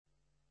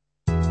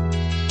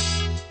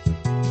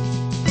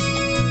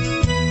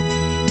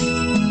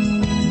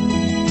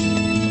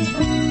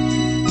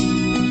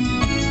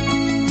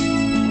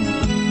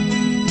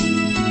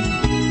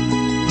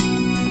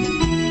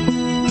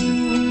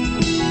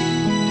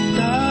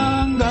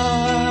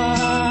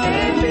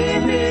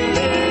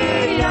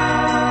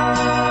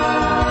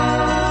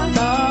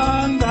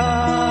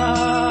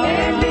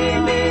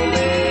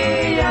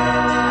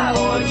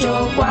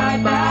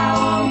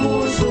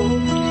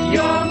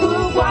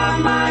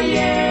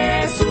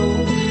Yesu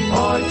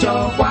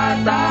ocho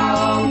kwata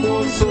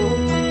ongusu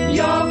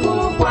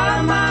yoku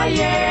kwama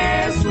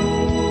Yesu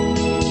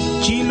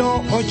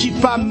chilo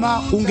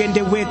ochipama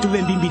ungende wetu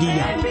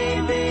vembimbilia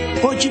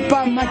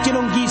ochipama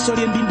chilongiso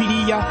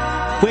lyembimbilia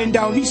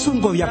kwenda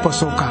ovisungo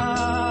vyaposoka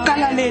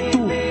kala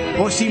letu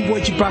osimbu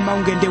ochipama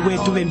ungende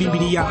wetu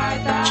vembimbilia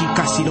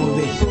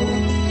chikasilove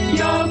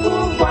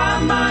yoku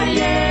kwama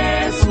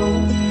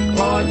Yesu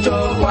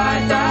ocho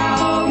kwata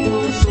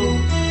ongusu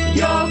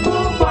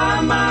yoku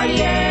kwama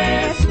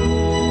Yesu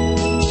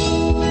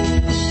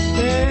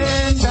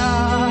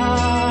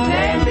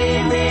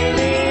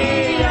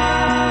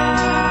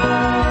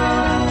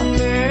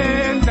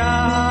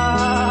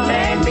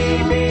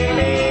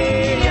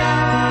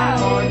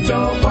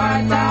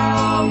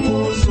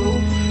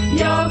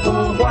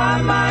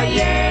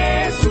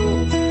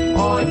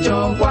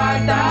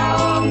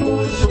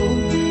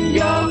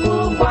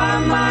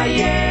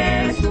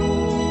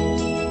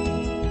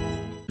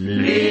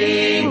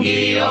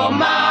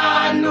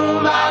Manu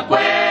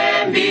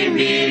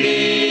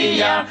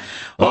vakwembimbilia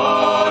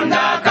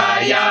onda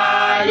kaya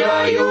yo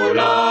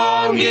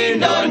yulongi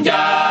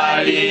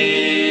ndonjali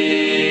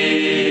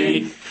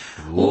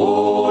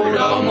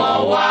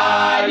ulomo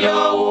walyo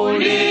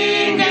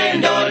ulinge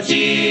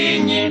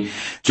ndochinyi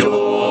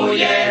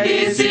chuye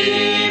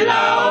disila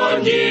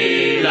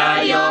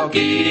onjila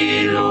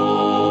yokilu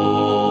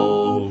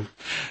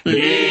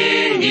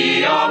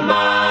lingi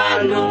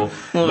omanu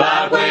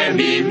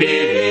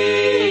vakwembimbilia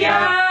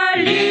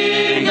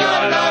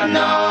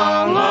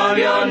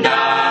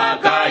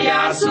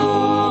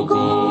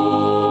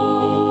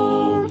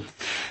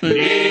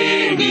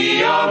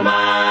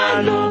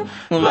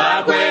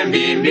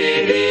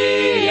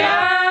vakwembimbilia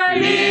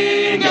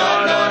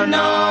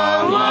linjolono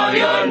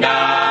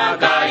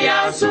ngovyondaka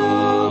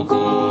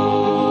yasuku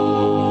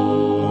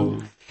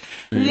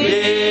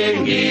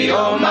lingi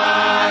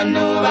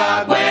omanu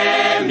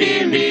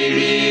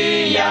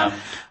vakwembimbilia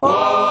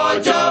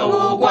ocho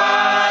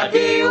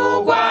ukwati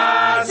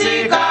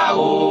ukwasika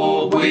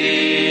upwi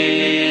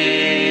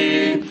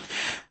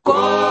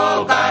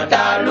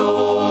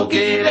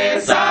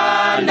kokatalukile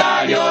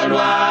sanda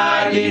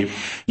lyolwali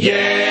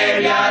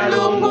yelia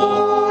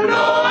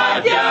lungulo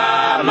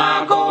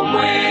atyama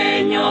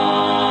komwenyo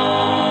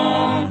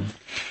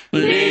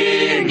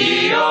lingi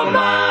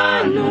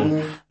omanu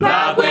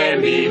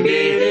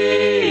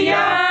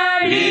vakwembimbilia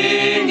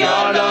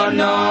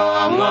linjolono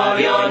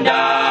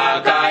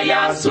ngovyondaka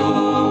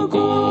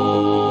yasuku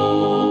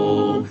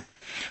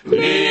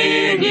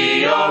lingi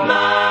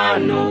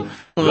omanu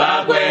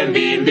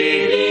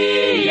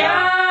vakwembimbilia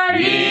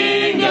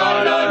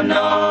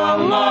linjolono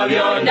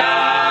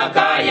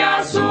ngovyondaka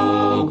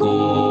yasuku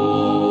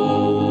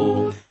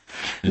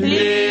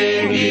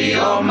lingi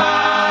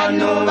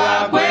omanu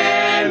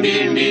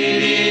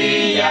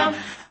vakwembimbilia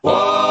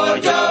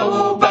ocho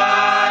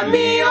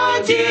upami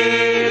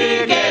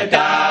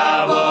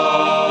ochiliketavo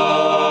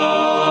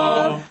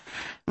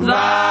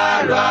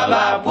valwa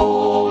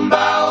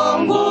vapumba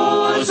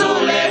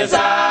ongusule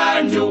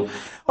sanju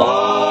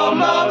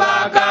omo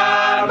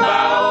vakamba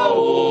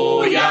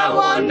ouya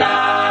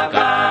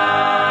wondaka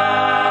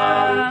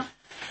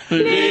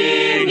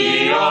lingi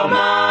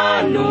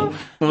omanu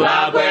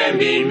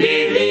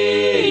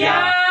vakwembimbilia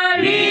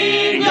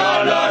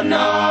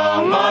linjolono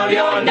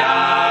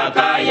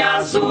ngovyondaka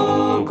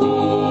yasuku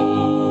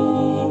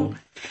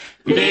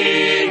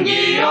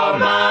lingi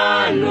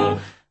omanu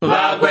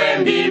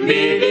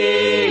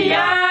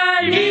vakwembimbilia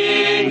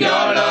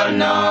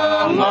linjolono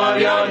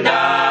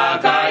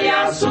ngovyondaka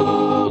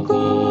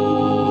yasuku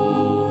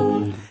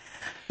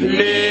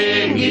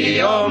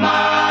lingi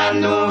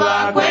omanu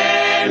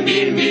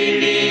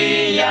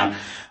vakwembimbilia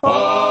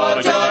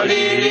ocho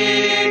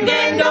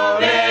lilinge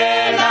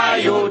ndovela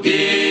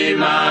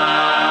yutima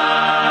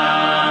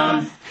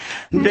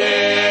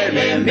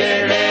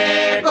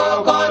mbele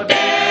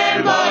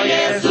kokotembo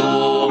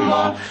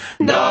yesumo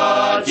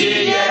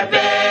ndochiye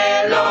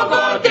pelo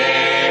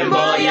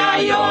kotembo ya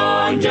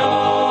yonjo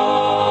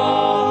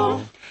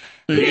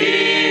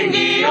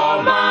lingi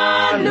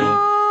omanu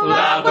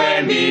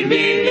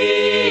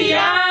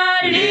vakwembimbilia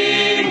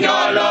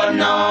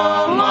linjolono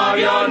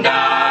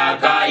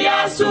ngovyondaka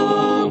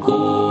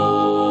yasuku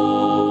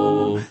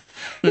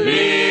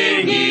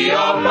lingi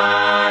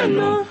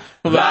omanu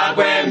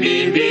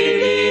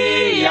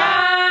vakwembimbilia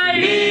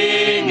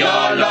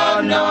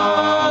linjolono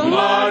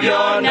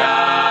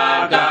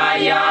ngovyondaka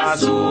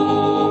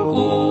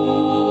yasuku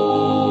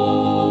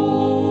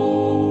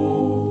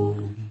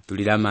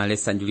tulilama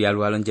lesanju lya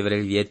lwalo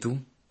njevereli vyetu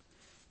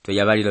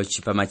tweyabalilo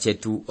chipama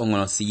chetu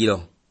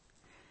ong'onosiyilo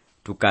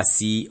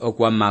tukasi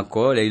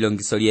okwamako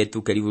lelilongiso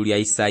lyetu kelibu lya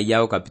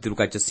Isaya kapitulu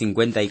kacho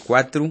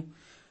 54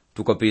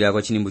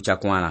 tukopililako chinimbu cha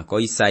kwana ko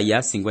Isaya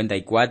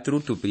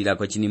 54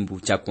 tupililako chinimbu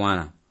cha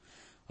kwana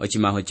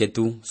ochimaho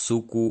chetu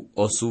suku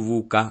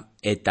osuvuka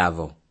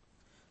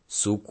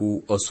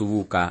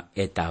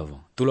etavo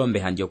tulombe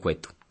handio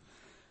kwetu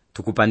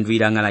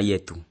tukupandwira ngala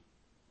yetu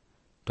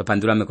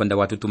topandula mekonda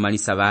watu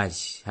tumalisa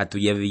baji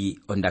hatuyevi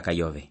ondaka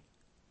yove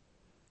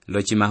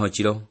lochimaho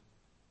chilo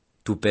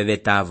tupeve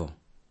tavo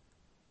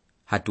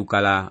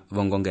hatukala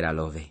vongongela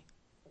love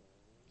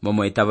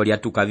momo etavo lya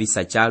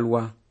tukavisa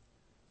chalwa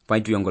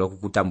pwanyi tuyongola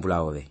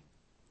kukutambula ove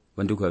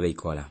vonduku ove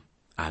ikola.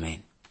 Amen.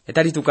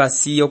 Etali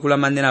tukasi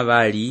okulamanena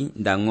vali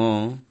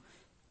ndango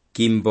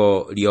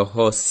kimbo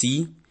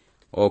lyohosi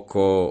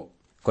oko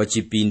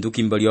kochipindu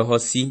kimbo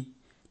lyohosi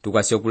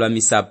tukasi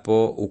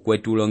okulamisapo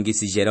ukwetu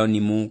ulongisi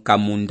Jeronimu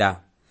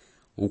Kamunda.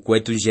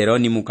 Ukwetu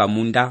Jeronimu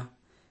Kamunda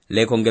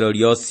lekongelo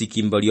lyosi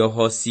kimbo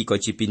lyohosi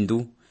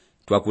kochipindu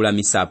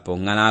twakulamisapo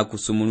ngala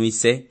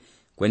akusumunuise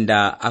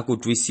kwenda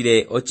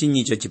akutwisile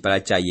ochinyicho chipala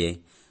chaye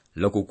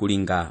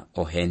lokukulinga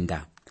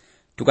ohenda.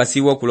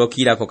 Tukasiwo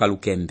kulokira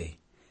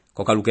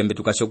kokalukembe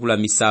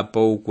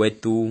tukashokulamisapo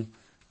ukwetu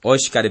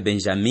Oscar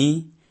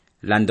Benjamin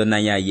landona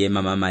yaye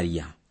mama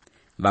Maria.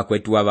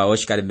 Bakwetu aba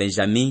Oscar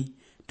Benjamin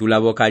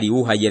tulabokali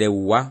uhayele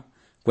uwa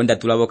kwenda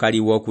tulabokali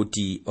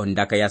wokuti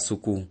ondaka ya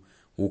suku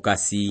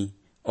ukasi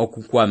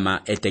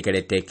okukwama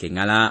etekeleteke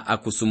ngala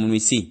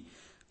akusumunuisi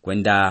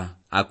kwenda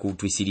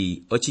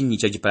akutwisili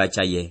ochinyicho chipala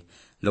chaye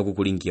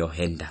lokukulingi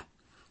ohenda.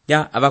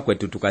 Ya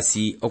abakwetu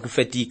tukasi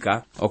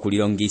okufetika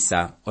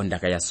okulilongisa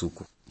ondaka ya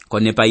suku.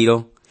 Konepa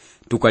ilo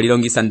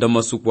tukalilongisa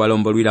ndomo suku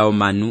walombolwila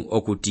omanu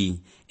okuti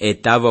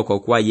etavo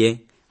kokwaye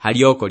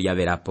halioko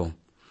lyavelapo.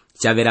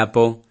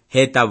 Chavelapo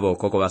hetavo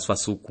koko baswa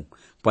suku.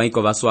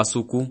 Pwaiko baswa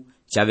suku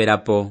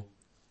chavelapo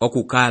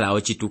okukala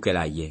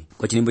ochitukelaye.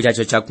 Kochilimbu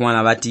chacho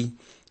chakuala bati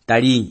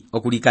tali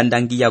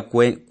okulikandangia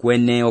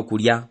kwene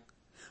okulya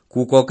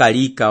kuko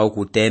kalika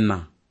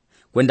okutema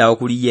kwenda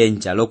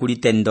okuliyenja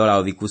lokulitendola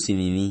obikusi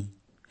mimi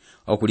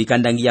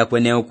okulikandangia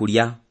kwene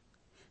okulya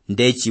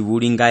ndechi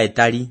bulinga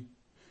etali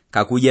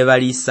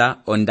kakuyebalisa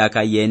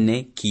ondaka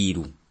yene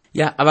kiru.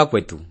 Ya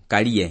abakwetu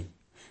kaliye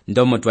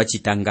ndomo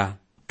twachitanga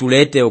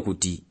tulete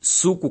okuti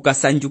suku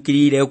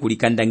kasanjukilile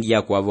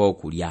okulikandangia kwabo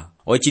okulya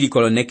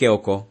ochilikoloneke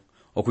oko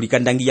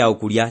okulikandangia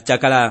okulya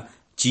chakala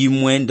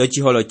chimwe ndo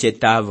chiholo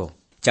chetavo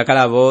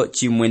chakalavo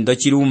chimwe ndo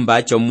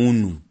chilumba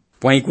chomunu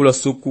pwaikulo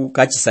suku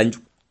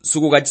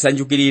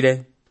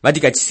kachisanjukilile bati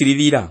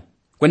kachisilivira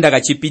kwenda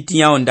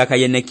kachipitia ondaka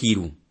yene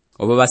kiru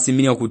obo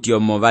basimini okuti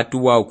omo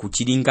batuwa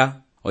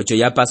okuchilinga ocho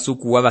yapa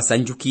suku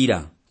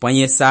wabasanjukira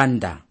pwanye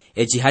sanda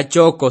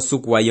echihachoko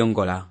suku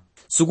wayongola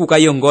suku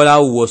kayongola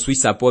uwo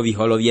swisapo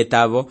biholo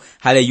byetavo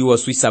hale yuwo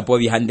swisapo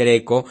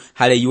bihandeleko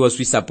hale yuwo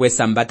swisapo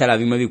esambatala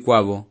bimwe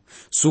bikwabo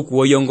suku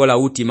oyongola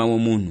utima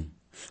womunu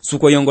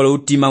suku oyongola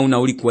utima una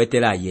uli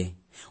kuetelaye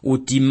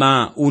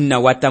utima una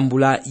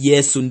watambula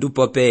Yesu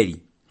ndupopeli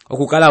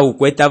okukala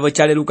ukwetavo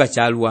chaleluka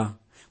chalwa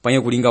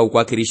pwanye kulinga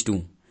ukwa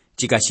Kristu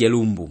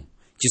chikashelumbu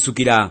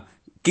chisukira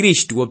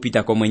Kristu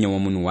wopita komwenye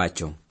womunu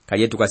wacho.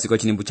 Kaliye tukasiko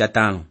chilimbu cha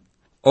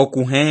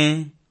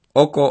 5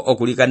 oko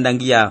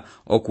okulikandangia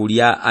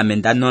okulya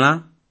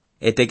amendanola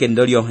eteke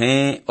ndolyo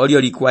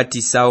olyo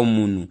likwatisa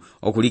omunu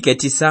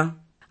okuliketisa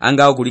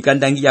anga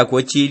okulikandangia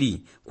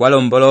kochili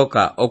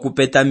kwalomboloka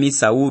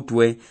okupetamisa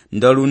utwe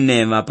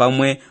ndolunema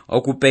pamwe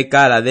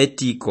okupekala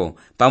vetiko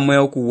pamwe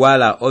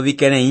okuwala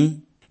ovikelei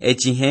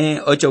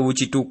echihe ocho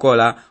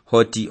buchitukola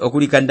hoti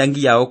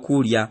okulikandangia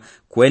okulya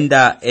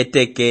kwenda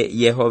eteke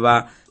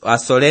Yehova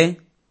asole.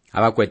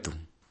 Abakwetu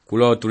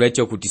kulo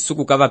tulecho kuti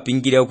suku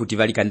kavapingile okuti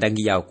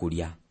valikandangia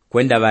okulya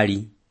kwenda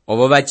bali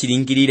obo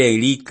bachilingilile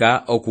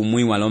ilika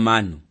okumwiwa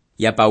lomanu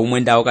yapa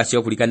umwenda okasi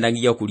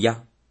okulikandangia okulya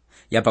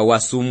yapa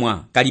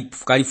wasumwa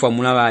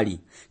kalifwamula bali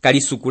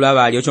kalisukula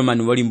bali ocho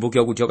manu bolimbuke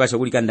okuti okasi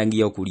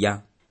okulikandangia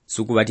okulya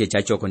suku bati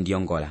echachoko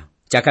ndiongola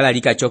chakala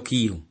lika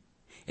chokiru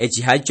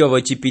echihacho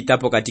bochipita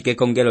pokati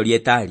kekongelo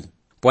lyetali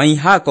pwani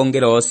ha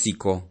kongelo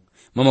osiko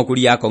momo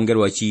kuli ya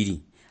kongelo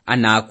ochili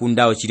ana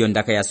akunda ochili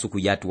ondaka ya suku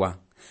yatwa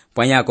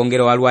pwani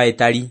akongelo walwa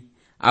etali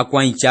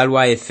akwa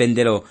chalwa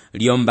efendelo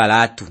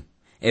lyombalatu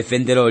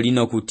efendelo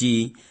lino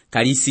kuti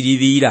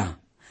kalisilivira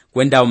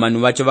kwenda omanu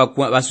bacho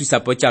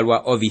baswisapo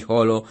chalwa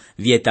oviholo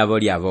vyetavo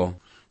lyavo.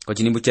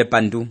 Kochilimbu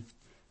chepandu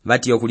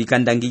bati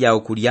okulikandangia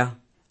okulya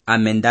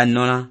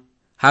amendanola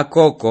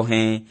hakoko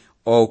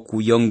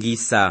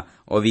okuyongisa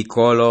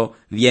ovikolo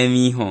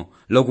vyemiho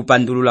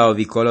lokupandulula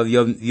ovikolo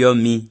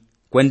vyomi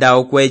kwenda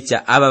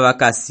okwecha aba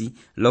bakasi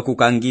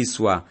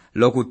lokukangiswa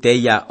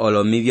lokuteya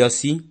olomi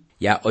byosi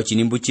ya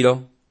ochilimbu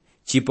chilo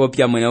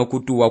chipopya mwene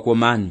okutuwa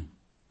kwomanu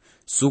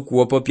suku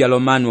opopya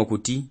lomanu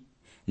okuti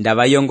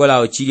ndabayongola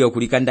ochili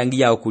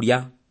okulikandangia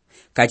okulya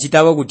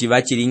kachitabo kuti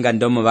bachilinga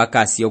ndomo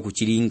bakasi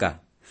okuchilinga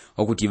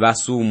okuti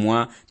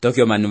basumwa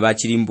tokyo manu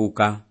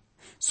bachilimbuka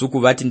suku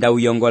bati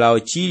ndauyongola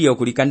ochili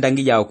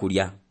okulikandangia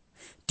okulya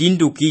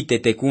tindukite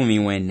tekumi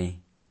wene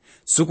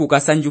suku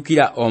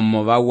kasanjukira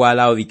omo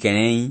bawala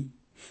obikenei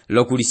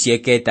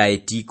lokulisieketa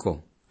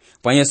etiko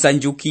pwanyo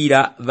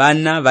sanjukira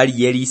bana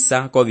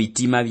baliyelisa ko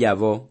bitima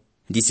byabo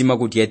ndisimo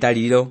kuti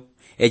etalilo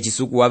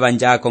echisuku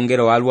wabanja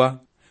akongero walwa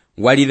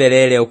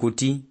walivelele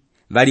okuti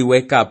bali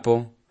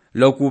wekapo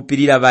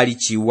lokupilira bali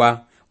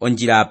chiwa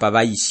onjira apa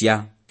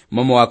bayisya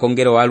momo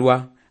wakongero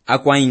walwa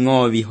akwa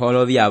ingo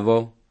biholo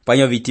byabo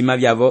pwanyo bitima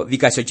byabo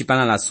vikasho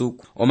chipana la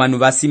suku omanu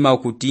basima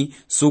okuti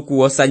suku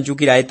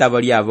osanjukira etabo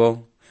lyabo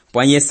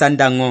pwanye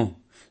sandango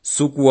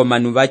suku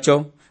omanu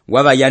bacho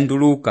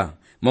wabayanduluka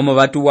momo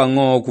batu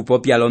wang'o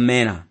okupopya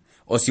lomera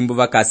osimbu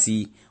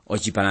bakasi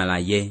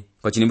ochipalalaye.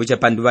 Kochilimbo cha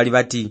pandu bali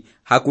bati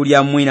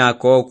hakulya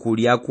mwinako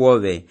kulya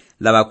kuobe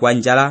laba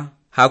kwanjala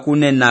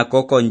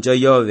hakunenako konjo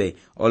yobe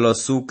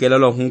olosuke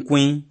lolo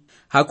hunkwi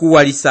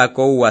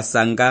hakuwalisako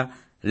uwasanga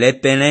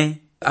lepene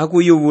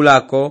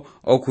hakuyubulako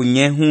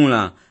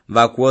okunyehula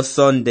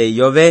bakuosonde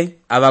yobe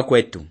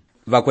abakwetu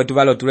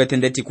balo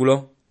tuletende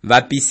tikulo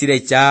bapisile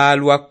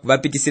chalwa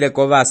bapitisile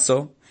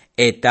kobaso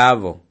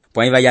etabo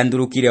pwani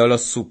bayandulukile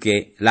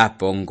olosuke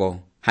lapongo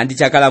handi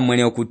chakala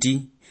mwene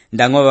okuti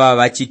ndango baba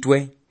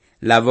bachitwe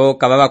labo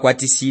kababa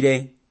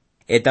kwatisile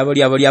etabo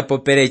lyabo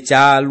lyapopele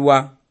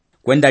chalwa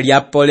kwenda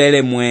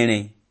lyapolele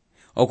mwene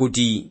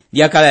okuti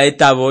lyakala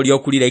etabo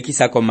lyokulile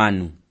kisako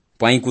manu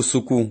pwani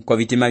kusuku ko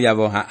vitima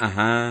byabo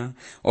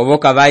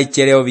oboka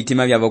baichere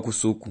obitima byabo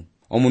kusuku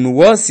omunu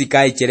wosi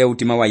kaichere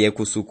utima waye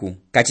kusuku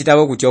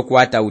kachitabo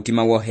kutyokwata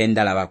utima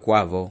wohenda laba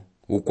kwavo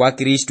ukwa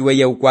Kristu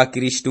weye ukwa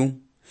Kristu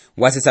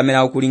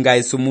wasesamela okulinga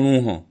Yesu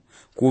munuho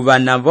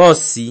kubana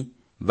bosi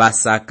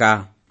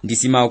basaka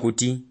ndisima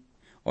okuti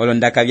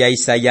olondaka bya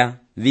Isaya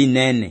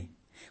vinene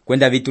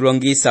kwenda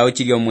vitulongisa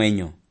ochilyo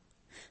mwenyo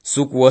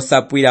suku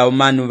osapwila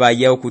omanu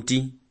baye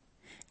okuti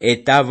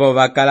etavo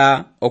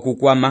bakala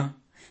okukwama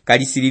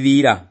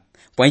kalisilibira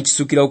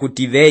pwanchisukila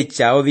okuti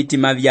vecha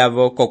ovitima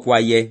byavo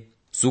kokwaye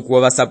suku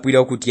obasapwila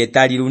okuti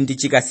etali lundi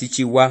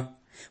chikasichiwa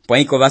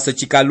pwaiko baso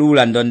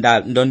chikalula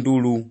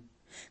ndondulu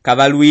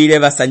kabaluile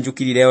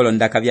basanjukilile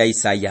olondaka bya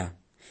Isaya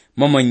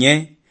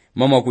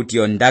momo kuti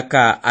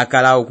ondaka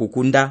akala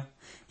okukunda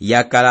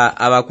yakala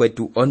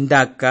abakwetu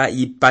ondaka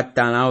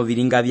ipatana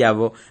ovilinga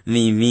byavo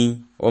mimi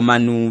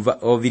omanuva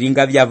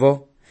ovilinga byavo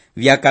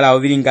byakala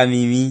ovilinga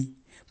mimi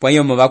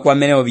pwayo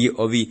mobakwamene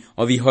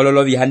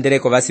obihololo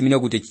bihandeleko basimine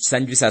kuti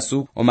chisanjwisa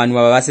su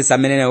omanuwa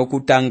basesamene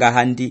okutanga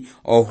handi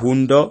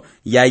ohundo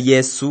ya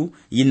Yesu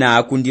ina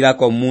akundila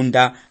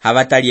komunda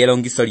habatali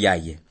elongiso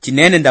lyaye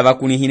chinene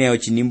ndabakunihine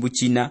chinimbu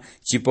china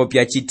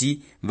chipopya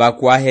chiti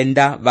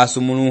bakwahenda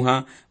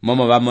basumunuha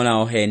momo bamona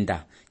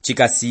ohenda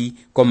chikasi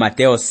ko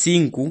Mateo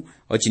 5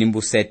 ochinimbu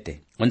 7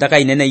 ondaka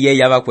inene ye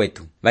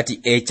yabakwetu bati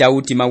echa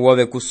utima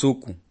wobe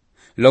kusuku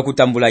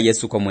lokutambula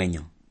Yesu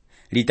komwenyo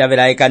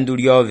litabela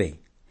ekanduliove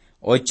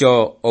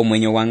ocho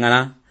omwenyo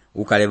wangala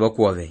ukalebo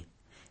kuobe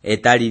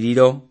etali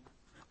lilo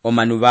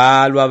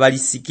omanubalwa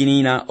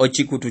balisikinina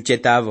ochikutu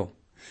chetavo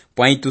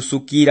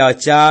pwaitusukira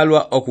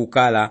ochalwa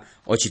okukala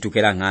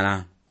ochitukela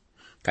ngala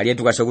kaliye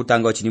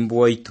tukashokutanga ochilimbu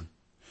oitu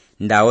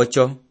nda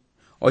ocho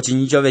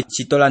ochinyichove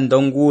chitola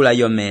ndongula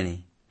yomene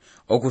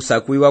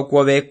okusakwiwa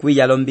kuobe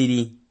kwiyalo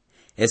mbili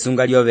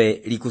esunga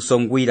lyobe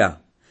likusongwira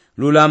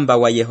lulamba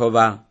wa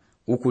Yehova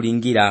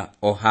ukulingira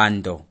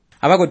ohando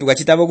abako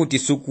tukachitabo kuti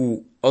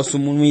suku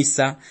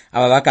osumunuisa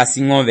ababaka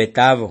singove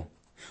tavo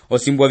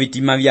osimbwa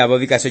vitima byabo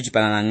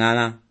bikashochipana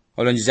ngala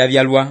olonjja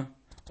byalwa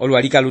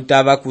olwalika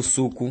lutaba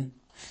kusuku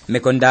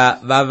mekonda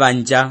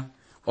babanja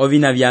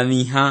obina bya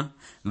miha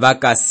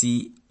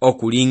bakasi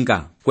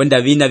okulinga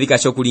kwenda bina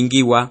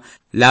bikashokulingiwa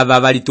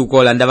laba bali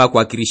tukola ndaba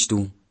kwa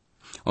Kristu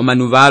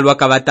omanubalwa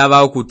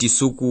kabataba okuti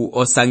suku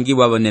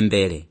osangiwa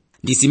bonembere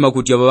ndisima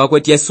kuti obo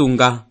bakwetye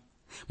sunga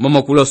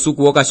momo kulo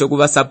suku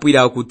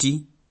okashokubasapwira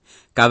okuti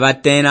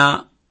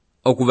kabatena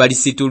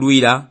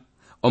okubalisitulwira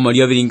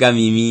omolyo bilinga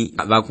mimi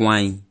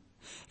bakwai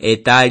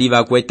etali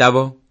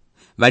bakwetabo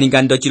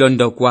balinga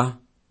ndochilondokwa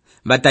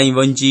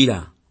batayimbo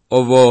njira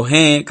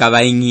obohe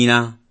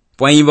kabaingina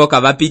pwaimbo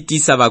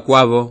kabapitisa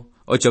bakwabo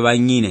ocho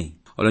banyine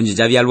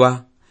olonjeja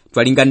byalwa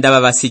twalinga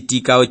ndaba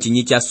basitika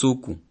ochinyi cha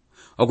suku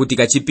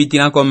okutika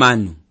chipitira ko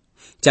manu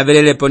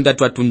chabelele ponda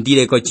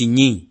twatundire ko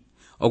chinyi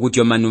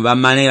okuti omanu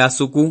bamanela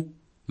suku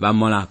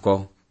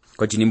bamolako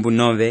ko chinimbu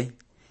 9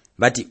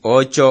 bati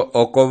ocho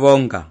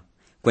okobonga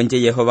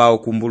kwenje Yehova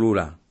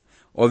okumbulula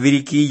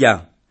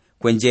ovilikiya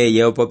kwenje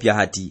yeopopya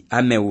hati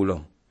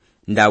ameulo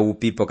nda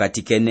upipo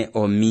katikene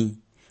omi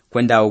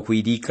kwenda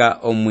okuilika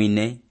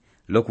omwine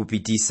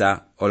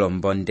lokupitisa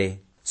olombonde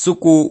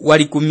suku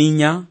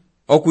walikuminya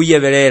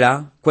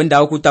okuyebelela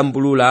kwenda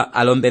okutambulula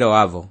alombero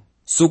wavo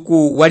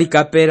suku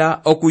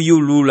walikapela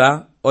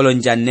okuyulula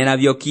olonjanela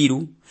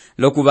byokiru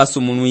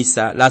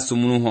lokubasumunuisa la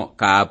sumunuho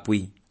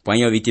kaapwi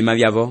pwanyo vitima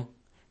byavo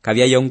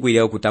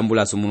kabyayongwile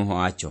okutambula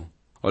sumunuho acho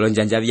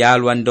olonjanja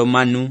byalwa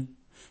ndomanu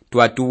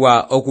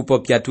twatuwa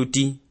okupopya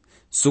tuti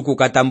suku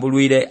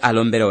katambulwile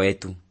alombero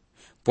wetu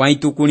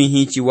pwaitu kuni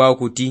hichi wao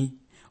kuti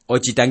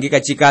ochitangika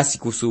chikasi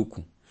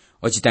kusuku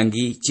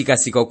ochitangi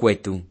chikasiko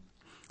kwetu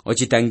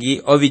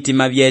ochitangi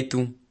ovitima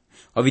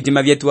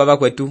byetu waba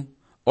kwetu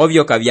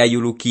ovyo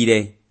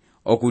kabyayulukile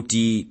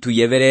okuti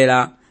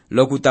tuyebelela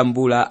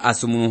lokutambula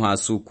asumunuho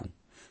asuku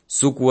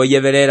suku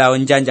oyebelela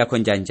onjanja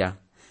konjanja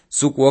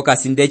suku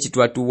okasindechi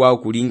twatuwa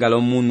okulinga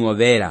lomunu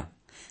overa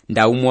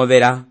nda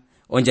umwovera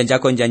onjanja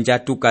konjanja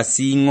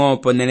tukasingo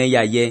ponene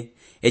yaye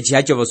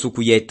echihacho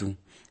bosuku yetu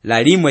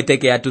lalimwe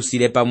teke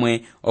yatusile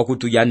pamwe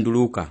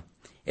okutuyanduluka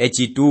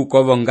echitu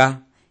kobonga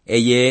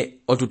eye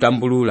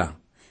otutambulula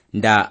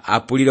nda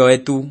apulilo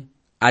etu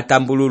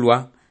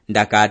atambululwa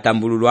nda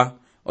kaatambululwa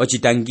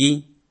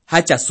ochitangi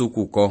hacha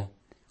sukuko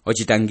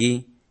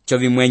Ochitangi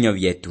chovimwenyo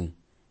vyetu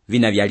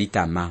vina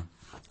vyalitama.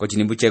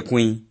 Kochinimbu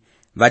chekwi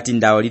vati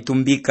ndao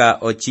litumbika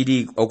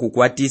ochili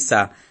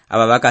okukwatisa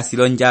aba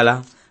bakasilo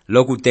njala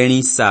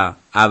lokutenisa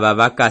aba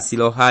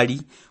bakasilo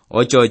hali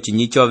ocho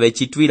chinyichove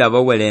chitwila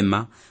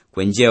bowelema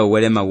kwenje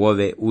owelema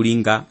wobe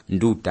ulinga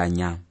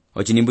ndutanya.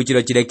 Ochinimbu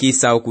chilo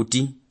chilekisa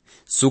okuti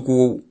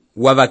suku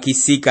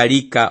wabakisika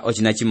lika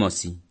ochina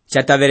chimosi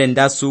chatavele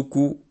nda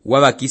suku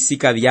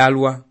wabakisika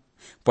byalwa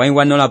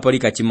pwaingwa nola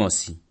polika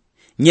chimosi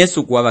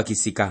nyesu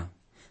kuwabakisika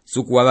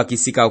suku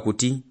wabakisika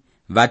okuti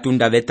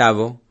vatunda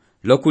betavo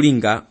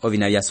lokulinga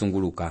ovina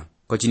byasunguluka.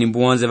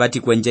 Kochinimbu onze vati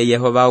kwenje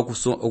Yehova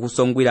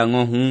okusongwila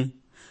ng'ohu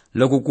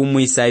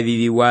lokukumwisa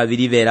ebibiwa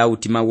bilivela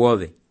utima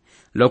wobe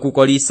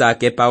lokukolisa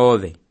kepa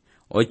wobe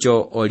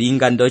ocho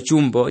olinga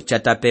ndochumbo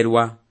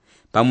chatapelwa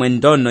pamwe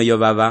ndono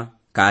yobaba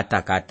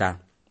kata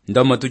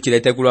ndomo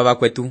tuchilete kulwa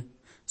bakwetu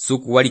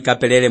suku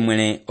walikapelele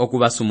mwene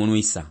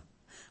okubasumunuisa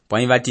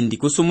pwani vati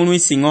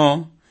ndikusumunuisi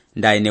ng'o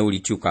ndaene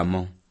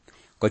ulityukamo.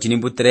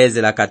 Kochinimbu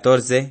 13 la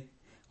 14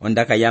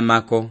 ondaka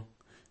yamako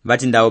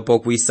vati ndaopo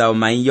kuisa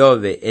omai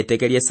yove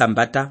etekelie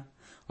sambata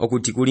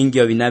okuti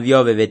kulingio bina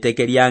byobe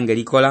betekelyange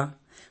likola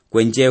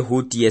kwenje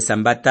huti ye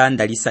sambata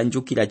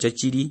ndalisanjukila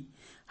chochili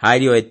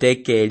halio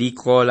eteke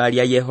likola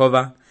lya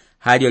Yehova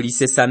halio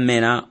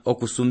lisesamena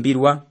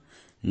okusumbilwa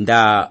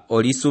nda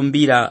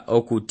olisumbila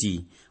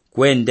okuti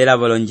kwendela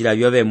bolonjila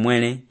byobe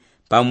mwene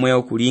pamwe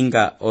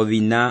okulinga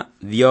ovina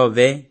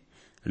byobe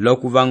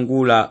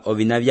lokuvangula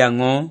ovina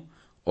byang'o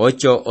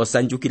ocho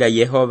osanjukila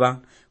Yehova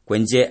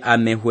kwenje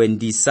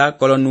amehwendisa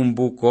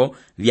kolonumbuko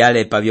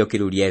byalepa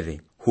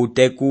byokilulieve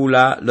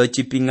hutekula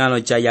lochipingano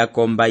cha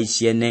yakomba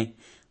ishiene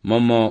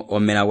momo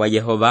omela wa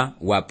Yehova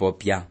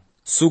wapopya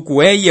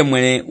suku eye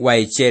mwene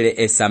waechele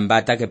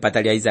esambata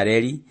kepata lya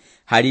Israeli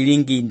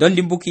halilingi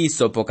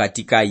ndondimbukiso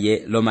pokatika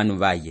ye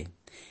lomanuvaye.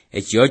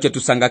 Echiocho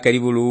tusanga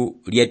kelibulu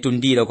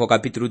lietundilo ko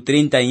kapitulu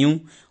 31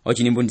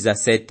 ochinimbu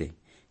 17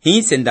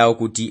 hinse ndao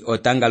kuti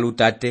otanga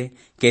lutate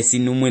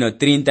kesinumwino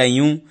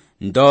 31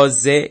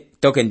 ndoze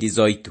toke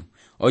ndizoitu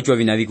ocho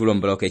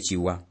vinavikulomboloke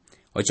chiwa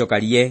ocho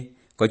kalie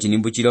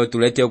kochinimbu chilo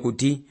tulete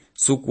okuti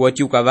suku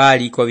oti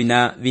ukavali ko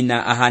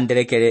vina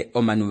ahandelekele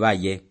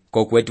omanuvaye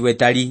kokwetu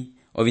etali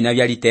ovina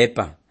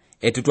byalitepa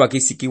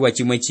etutwakisikiwa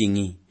chimwe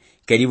chingi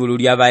kelibulu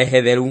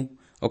lyabaehevelu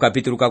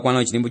okapitulu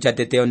kakwano chinimbu cha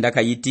teteo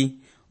ndaka yiti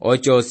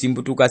ocho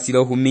simbutuka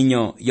silo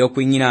huminyo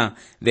yokwingina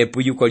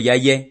vepuyuko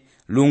lyaye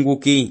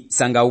lunguki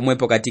sanga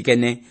umwepo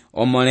katikene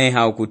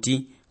omoleha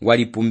okuti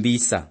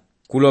walipumbisa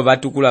kulo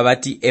vatukula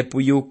vati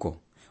epuyuko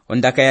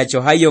ondaka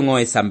yacho hayongo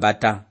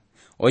esambata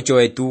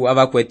ocho etu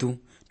abakwetu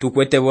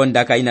tukwete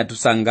wondaka ina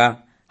tusanga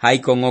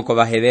haikongoko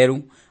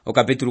baheberu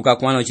okapitulu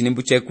kakwano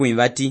chinimbu chekwi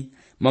vati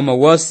momo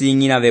wosi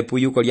ingina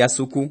vepuyuko lya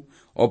suku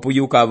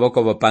opuyuka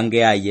boko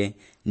bopange aye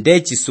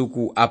ndechi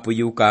suku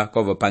apuyuka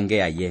ko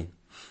bopange aye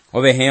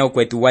obeheo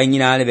kwetu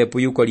waingina ale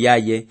vepuyuko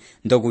lyaye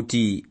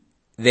ndokuti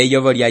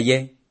veyobo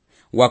lyaye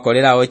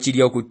wakolera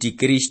ochilio kuti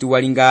Kristu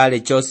walinga ale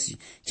chosi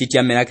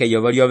chityamelake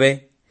yobo lyobe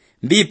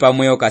mbipa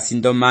mweo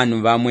kasindo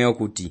manu vamweo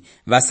kuti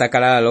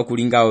vasakalala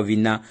lokulinga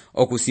ovina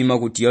okusimo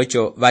kuti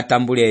ocho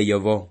vatambule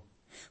yobo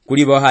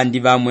kulibo handi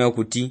vamweo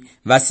kuti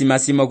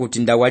vasimasimo kuti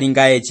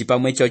ndawalinga echi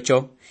pamwe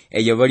chocho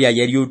eyobo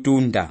lyaye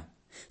lyutunda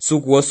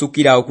suku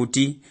osukira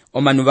okuti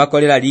omanu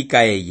vakolera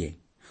lika eye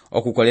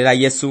okukolera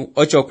Yesu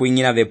ocho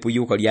kuingina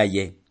vepuyuko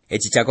lyaye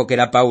echi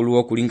chakokera Paulo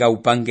okulinga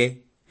upange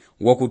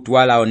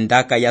wokutwala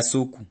ondaka ya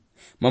suku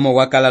momo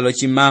wakala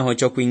lochimaho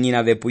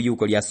chokuingina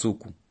vepuyuko lya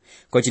suku.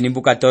 Kochinimbu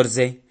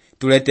 14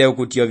 tulete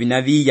okuti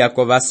ovina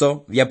viyako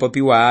vaso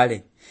vyapopiwa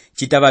ale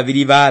chitava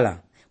vilibala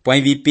pwa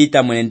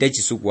vipita mwenende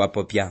chisuku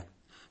wapopya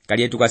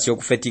kalie tukasio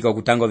kufetika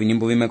okutango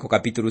vinimbu vime ko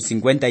kapitulu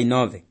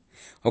 59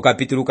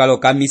 okapitulu kalo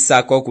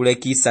kamisako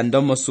kulekisa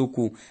ndomo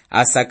suku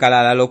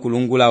asakalala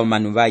lokulungula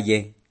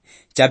omanuvaye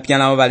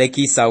chapyana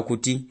ovalekisa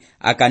okuti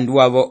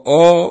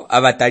akanduwavo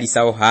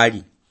abatalisa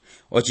ohali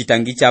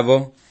ochitangi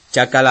chavo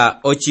chakala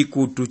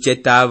ochikutu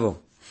chetavo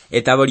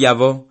etavo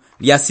lyavo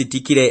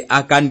lyasitikile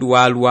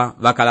akanduwalwa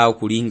vakala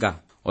okulinga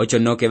ocho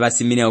noke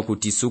vasimine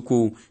okuti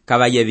suku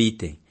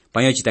kavayevite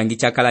panyo chitangi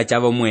chakala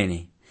chavo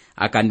mwene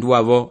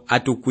akanduwavo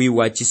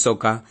atukwiwa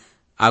chisoka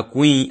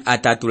akwi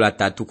atatula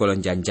tatu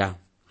kolonjanja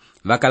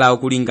vakala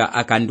okulinga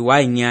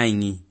akanduwa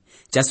inyaingi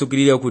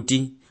chasukilile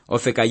okuti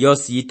ofeka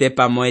yosi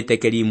yitepa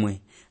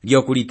moetekelimwe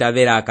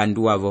lyokulitavela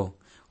akanduwavo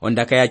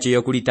ondaka yacho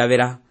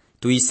yokulitavela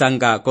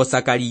tuisanga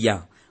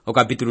kosakaliya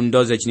okapitulu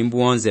 12 chinimbu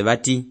 11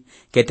 vati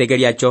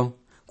ketekelyacho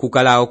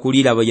kukala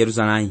okulila bo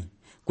Yerusalemu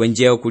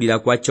kwenje okulila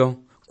kwacho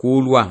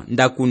kulwa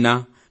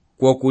ndakuna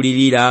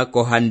kwokulilila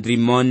ko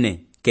handrimone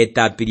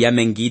ketapi lya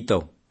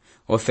mengito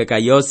ofeka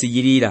yosi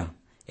yilila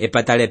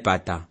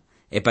epatalepata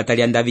epata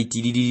lya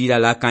Davidi lililila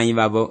lakanyi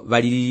babo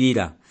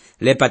valililila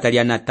lepata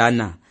lya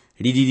Natana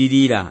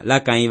lililila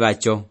lakanyi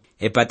bacho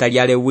epata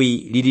lya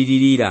Lewi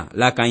lililila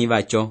lakanyi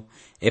bacho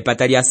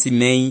epata lya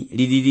Simei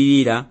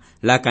lililila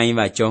lakanyi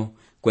bacho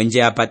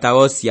kwenje apata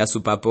osi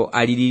asupapo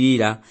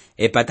alililila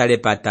epata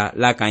lepata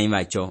lakanyi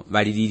bacho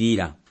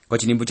valililila.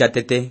 Kochinimbu cha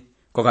tete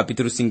ko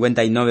kapitulu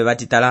 59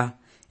 vatitala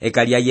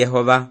ekalya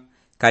Yehova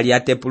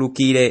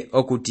kalyatepulukile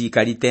okuti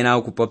kalitena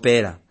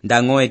okupopera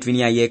ndango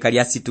etwinia ye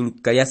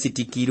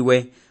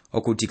kalyasitikilwe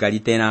okuti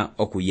kalitena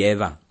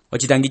okuyeva.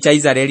 Ochitangi cha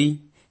Israeli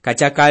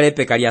kachakale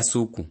pekalya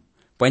suku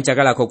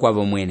pwanchakalako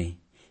kwavo mwene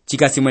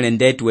chikasi mwene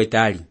ndetu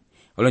wetali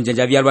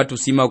olonjanja vyalwa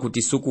tusima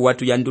okuti suku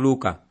watu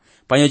yanduluka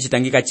panyo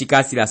chitangika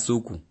chikasi la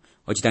suku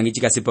ochitangi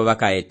chikasipo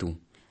vaka etu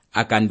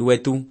akandu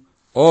etu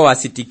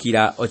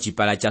asitikila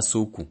ochipala cha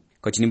suku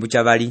kochinimbu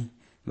cha vali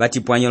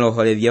vatipwanyo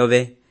lohole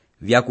vyove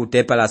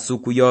vyakutepa la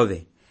suku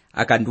yove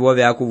akandu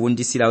ove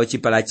akuvundisila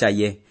ochipala cha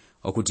ye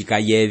okuti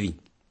kayevi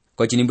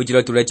kochinimbu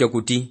chilo tulecho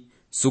kuti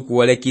suku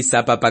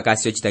olekisa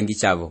pakasi ochitangi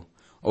chavo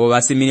obo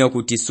basimini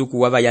okuti suku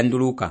wava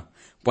yanduluka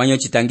pwanyo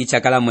chitangi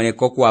chakala mwene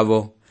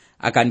kokwavo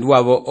akandu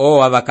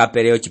avo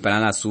avakapele ochipala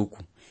la suku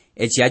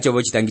echi acho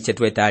bo chitangi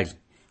chetu etali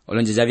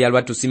olonjeja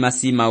vyalwa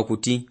tusima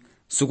okuti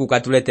suku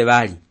katulete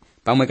bali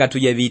pamwe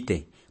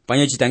katuyevite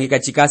pwanyo chitangika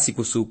chikasi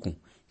kusuku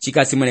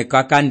chikasi mwene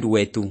kakandu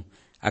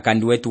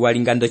wetu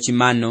walingando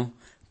chimano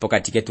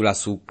pokati ketu la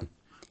suku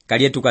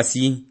kalye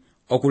tukasi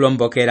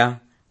okulombokera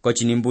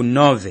kochinimbu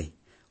 9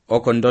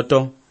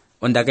 okondoto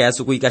ondaka ya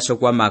suku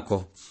ikashokwa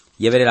mako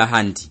yebelela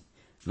handi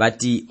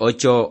vati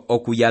ocho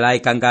okuyala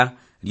ekanga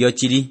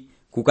lyochili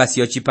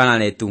kukasi ochipana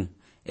letu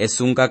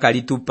esunga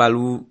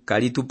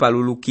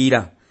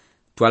kalitupalulukira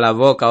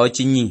twalavoka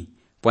ochinyi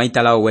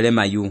pwaitala owele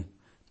mayu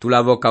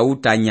tulavoka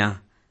utanya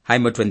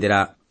haimo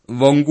twendela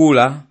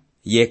vongula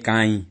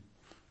yekai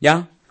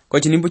ya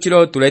kochinimbu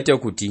chilo tulete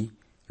okuti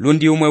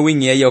lundi umwe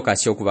wingi eye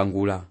okasi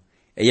okuvangula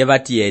eye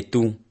vati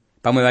yetu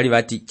pamwe bali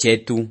vati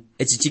chetu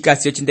echi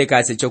chikasi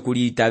ochindekase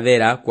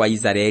chokulitavera kwa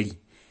Israeli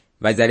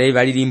Vaisraeli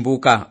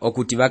valilimbuka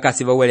okuti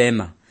vakasi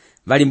vowelema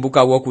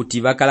valimbuka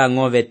wokuti vakala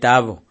ng'ove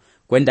tavo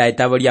kwenda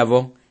etavo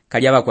lyavo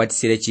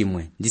kalyavakwatisile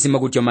chimwe ndisimo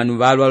kuti omanu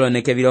valwa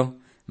loneke vilo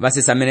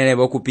vasesamenele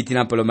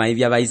vokupitila polomai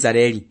vya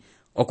Vaisraeli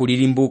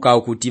okulilimbuka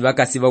okuti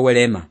vakasi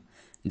vowelema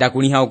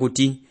ndakuliha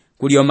okuti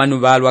kuli omanu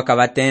valwa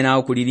kavatena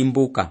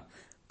okulilimbuka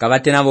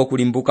kavatena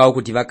vokulimbuka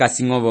okuti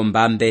vakasi ng'ovo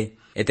mbambe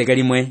eteke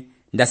limwe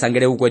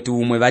ndasangele ukwetu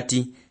umwe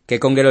vati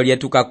kekongelo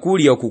lyetu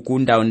kakuli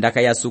okukunda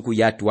ondaka ya suku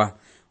yatwa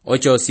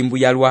ocho simbu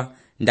yalwa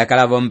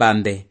ndakala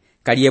vombambe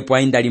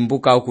kaliyepwa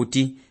indalimbuka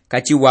okuti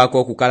kachiwako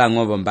okukala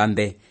ng'ovo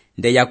mbambe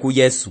ndeya ku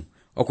Yesu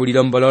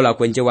okulilombolola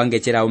kwenje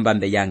wangechera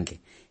ombambe yange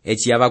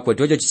echi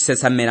yavakwetu ocho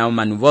chisesamela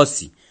omanu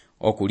vosi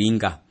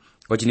okulinga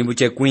kochinimbu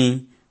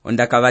chekwi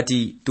ondaka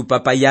vati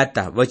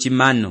tupapayata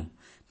vochimano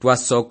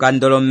twasoka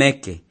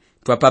ndolomeke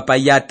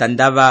twapapayata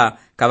ndava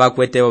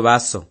kavakwete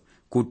ovaso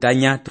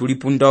kutanya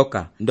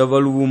tulipundoka ndovo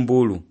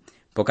luvumbulu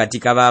pokati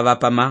kavava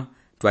pama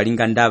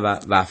twalinga ndava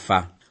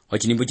vafa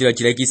ochinimbu chilo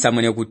chilekisa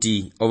mwene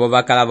kuti ovo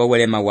vakala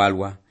vowelema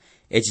walwa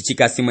echi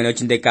chikasi mwene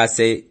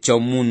ochindekase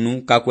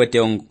chomunu kakwete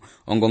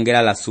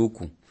ongongela la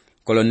suku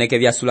koloneke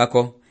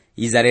vyasulako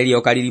Israeli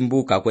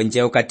okalilimbuka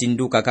kwenje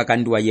okatinduka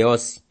kakanduwa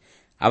yeosi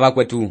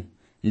avakwetu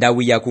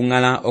ndawiya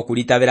kung'ala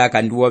okulitavela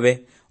akanduove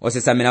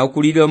osesamela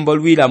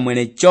okulilombolwila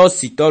mwene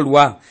chosi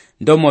tolwa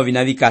ndomovi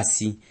na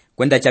vikasi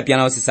kwenda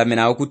chapyana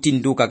osesamela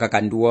okutinduka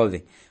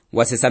kakanduove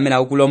wasesamela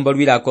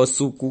okulombolwila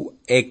kosuku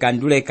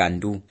ekandule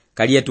kandu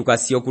kaliye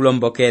tukasi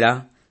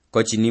okulombokera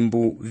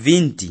kochinimbu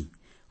 20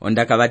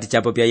 ondaka vati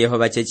chapo pya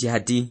Yehova chechi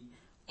hati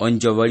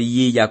onjovoli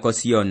yiya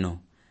kosiono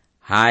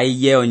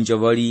haiye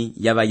onjovoli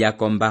yava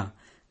yakomba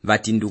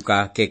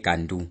vatinduka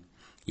kekandu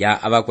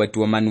ya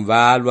avakwetu omanu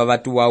valwa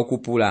vatuwa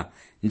okupula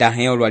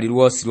ndaheo lwali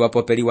lwosi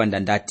lwapopeliwa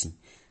ndandati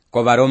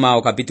kova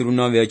Roma kapitulu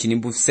 9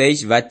 ochinimbu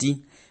 6 vati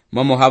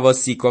momo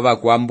havosi kova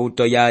kwa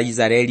mbuto ya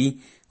Israeli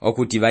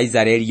okuti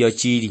Vaisraeli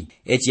yochili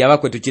echi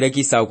avakwetu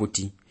chilekisa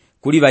okuti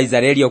kuli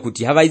Vaisraeli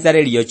okuti hava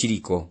Israeli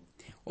yochiliko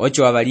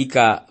ocho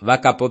avalika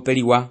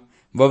vakapopeliwa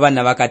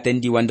vovana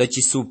vakatendiwa ndo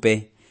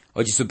chisupe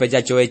ochisupe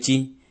chacho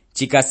echi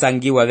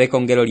chikasangiwa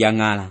vekongelo lya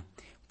ng'ala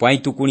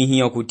pwaitu kuli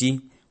hiyo kuti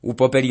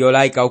upopeli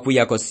olaika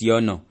okuya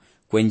kosiono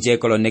kwenje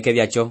koloneke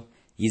vyacho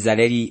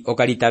Israeli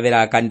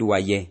okalitavela akanduwa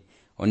ye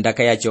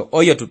ondaka yacho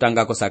oyo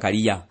tutangako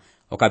Sakariya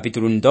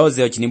okapitulu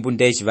 12 ochinimbu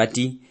 10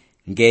 vati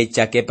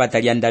ngecha kepata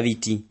lya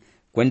Daviti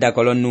kwenda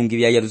kolonungi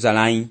vya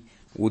Yerusalemu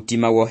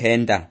utima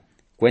wohenda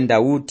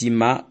kwenda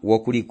utima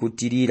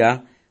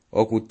wokulikutilira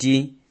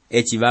okuti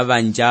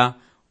echivavanja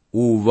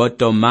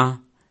uvotoma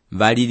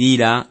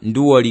valilila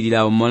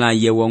nduwolilila omola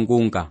ye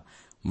wongunga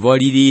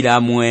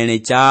volilila mwene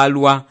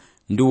chalwa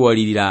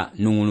nduwolilila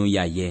nung'ulu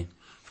yaye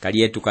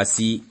kaliye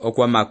tukasi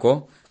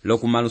okwamako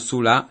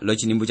lokumalusula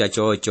lochinimbu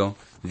chacho ocho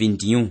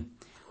 21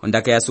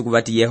 ondaka yasuku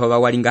vati Yehova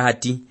walinga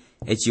hati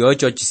echi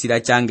ocho chisila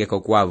change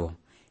kokwavo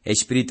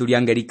espiritu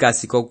lyange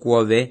likasi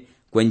kokuove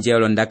kwenje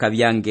olondaka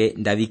vyange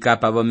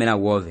ndavikapa vomela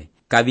wove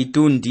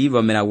kavitundi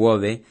vomela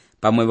wove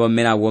pamwe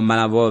vomela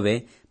womala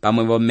vove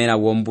pamwe vomela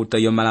wombuto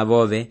yomala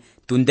vove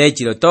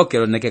tundechilo toke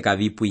loneke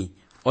kavipwi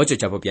ocho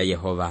chapo pya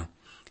Yehova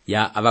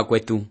ya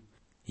avakwetu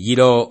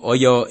yilo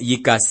oyo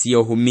yikasi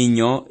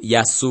ohuminyo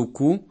ya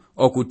suku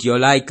okuti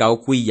olaika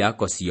okwiya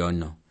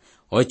kosiono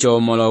ocho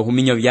molo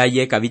ohuminyo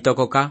vyaye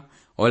kavitokoka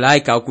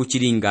olaika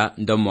okuchilinga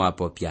ndomo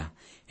apopya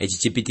echi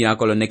chipitila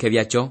koloneke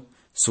vyacho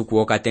suku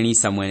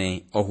okatenisa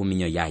mwene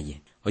ohuminyo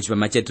yaye.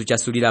 Ochipama chetu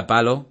chasulila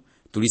palo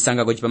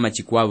tulisanga ko chipama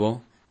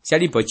chikwavo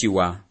syalipo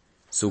chiwa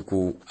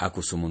suku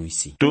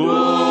akusumunuisi.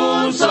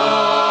 Tusole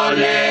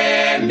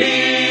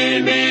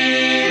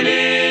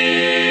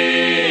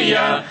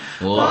Bibilia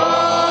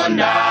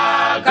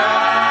ondaka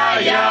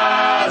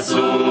ya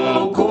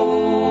suku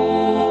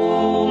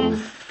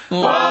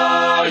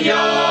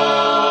oyo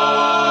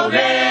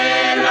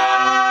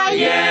vela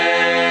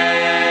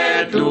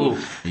yetu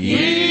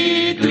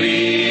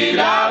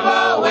itwila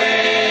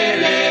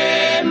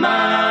wawelema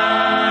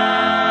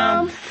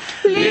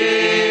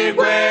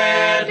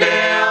likwete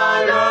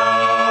ono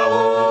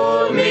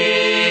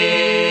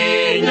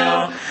uminyo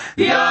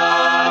vya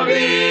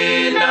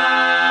vina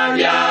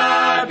vya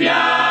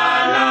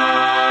pyala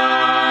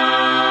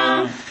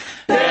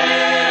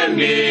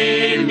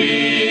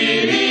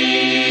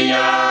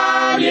Bibilia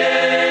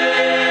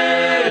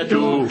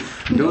yetu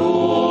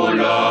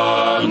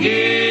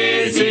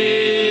ndulongisi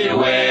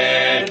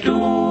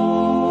wetu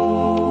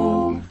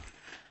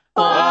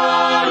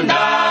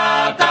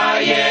ondaka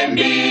ye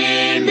Bibilia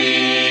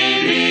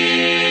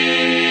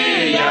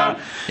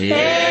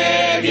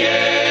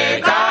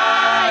evyeka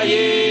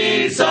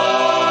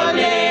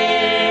isole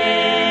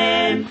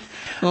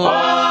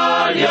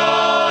olyo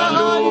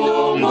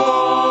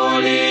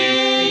ndunguli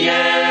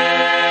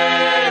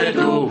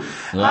yetu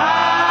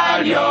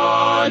alyo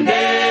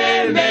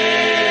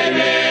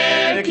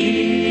ndembeleki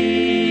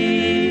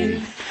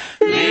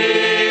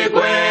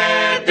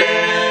likwete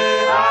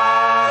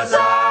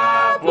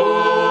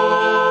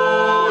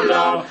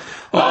asapulo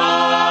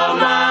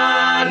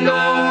omanu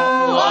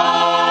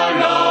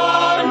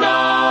olono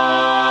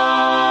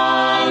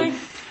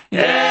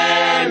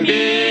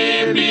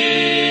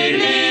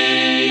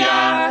Bibilia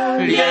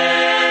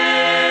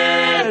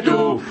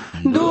yetu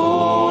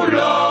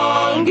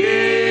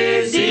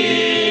ndulongisi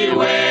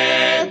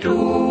wetu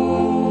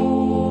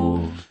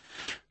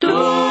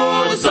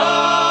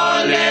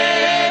tusole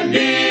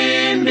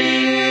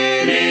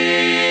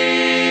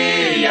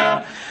Bibilia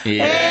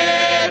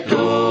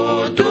yetu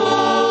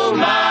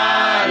tumalava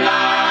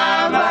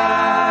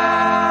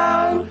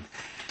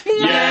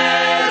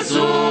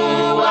Yesu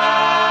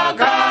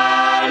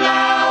akala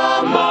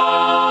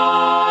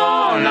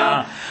omona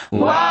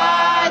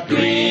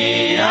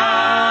watwia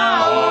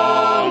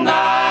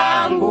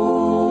ongangu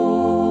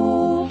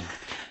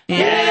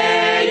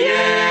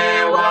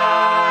yeye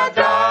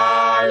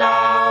watala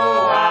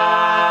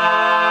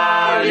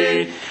wali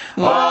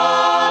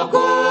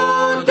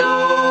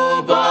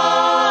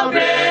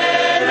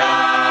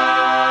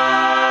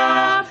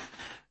okutupopela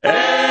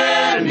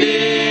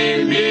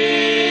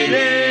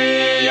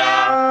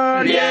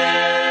Bibilia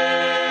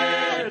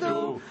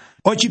yetu.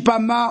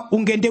 Ochipama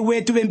ungende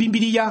wetu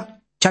bembimbiriya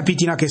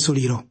chapitila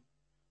kesuliro.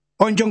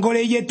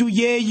 Onjongole yetu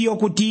yeyi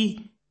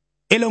okuti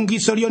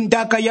elongiso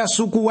lyondaka ya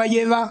suku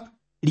wayeva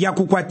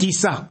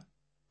lyakukwatisa.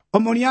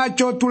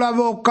 Omoniacho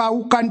tulavoka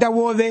ukanda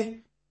wove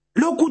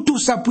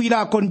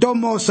lokutusapwilako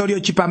ndomoso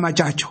lyochipama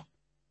chacho.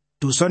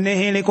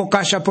 Tusonehele ko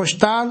kasha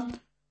postal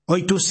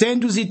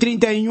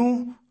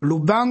 831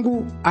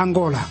 Lubangu,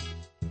 Angola.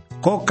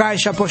 Ko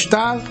kasha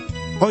postal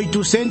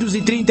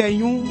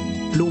 831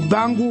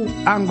 Lubangu,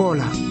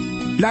 Angola.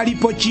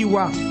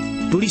 Lalipochiwa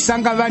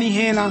tulisanga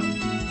vanihela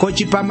ko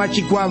chipama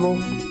chikwavo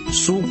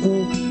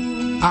suku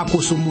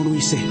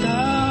akusumuluise.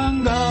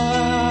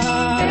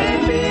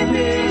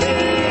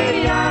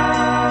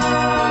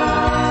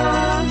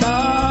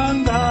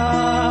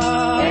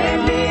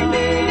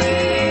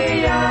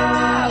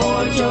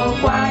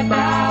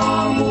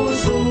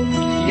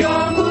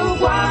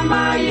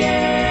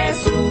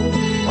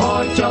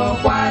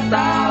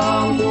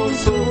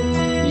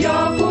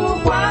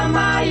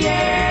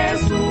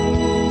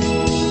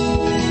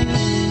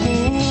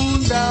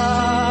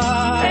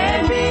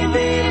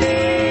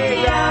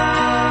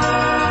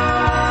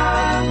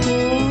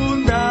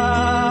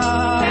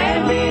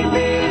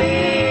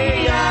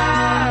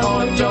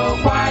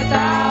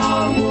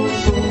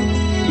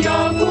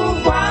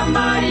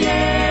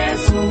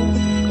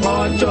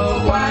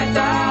 Ocho,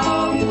 cuatro.